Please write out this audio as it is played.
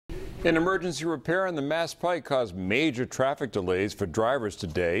An emergency repair on the Mass Pike caused major traffic delays for drivers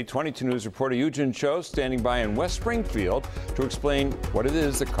today. 22 News reporter Eugene Cho standing by in West Springfield to explain what it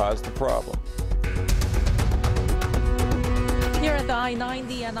is that caused the problem. Here at the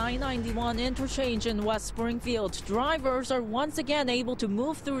I-90 and I-91 interchange in West Springfield, drivers are once again able to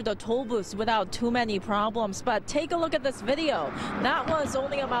move through the toll booths without too many problems. But take a look at this video. That was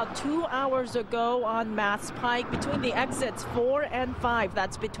only about 2 hours ago on Mass Pike between the exits 4 and 5.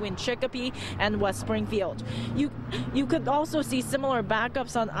 That's between Chicopee and West Springfield. You could also see similar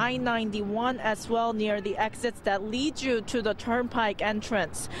backups on I-91 as well near the exits that lead you to the turnpike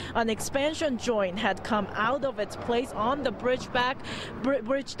entrance. An expansion joint had come out of its place on the bridge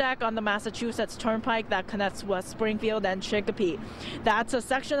deck on the Massachusetts Turnpike that connects West Springfield and Chicopee. That's a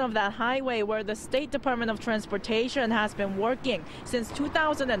section of that highway where the State Department of Transportation has been working since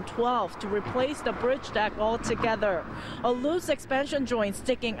 2012 to replace the bridge deck altogether. A loose expansion joint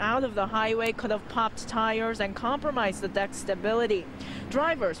sticking out of the highway could have popped tires and compromised the deck stability.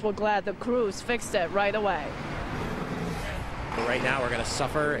 Drivers were glad the crews fixed it right away. Right now we're going to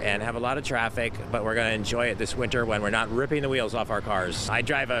suffer and have a lot of traffic, but we're going to enjoy it this winter when we're not ripping the wheels off our cars. I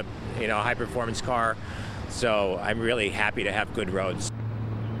drive a high-performance car, so I'm really happy to have good roads.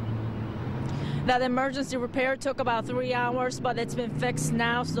 That emergency repair took about 3 hours, but it's been fixed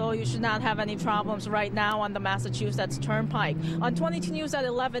now, so you should not have any problems right now on the Massachusetts Turnpike. On 22 News at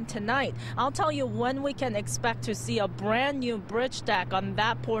 11 tonight, I'll tell you when we can expect to see a brand new bridge deck on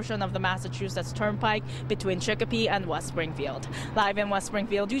that portion of the Massachusetts Turnpike between Chicopee and West Springfield. Live in West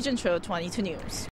Springfield, Eugene Cho, 22 News.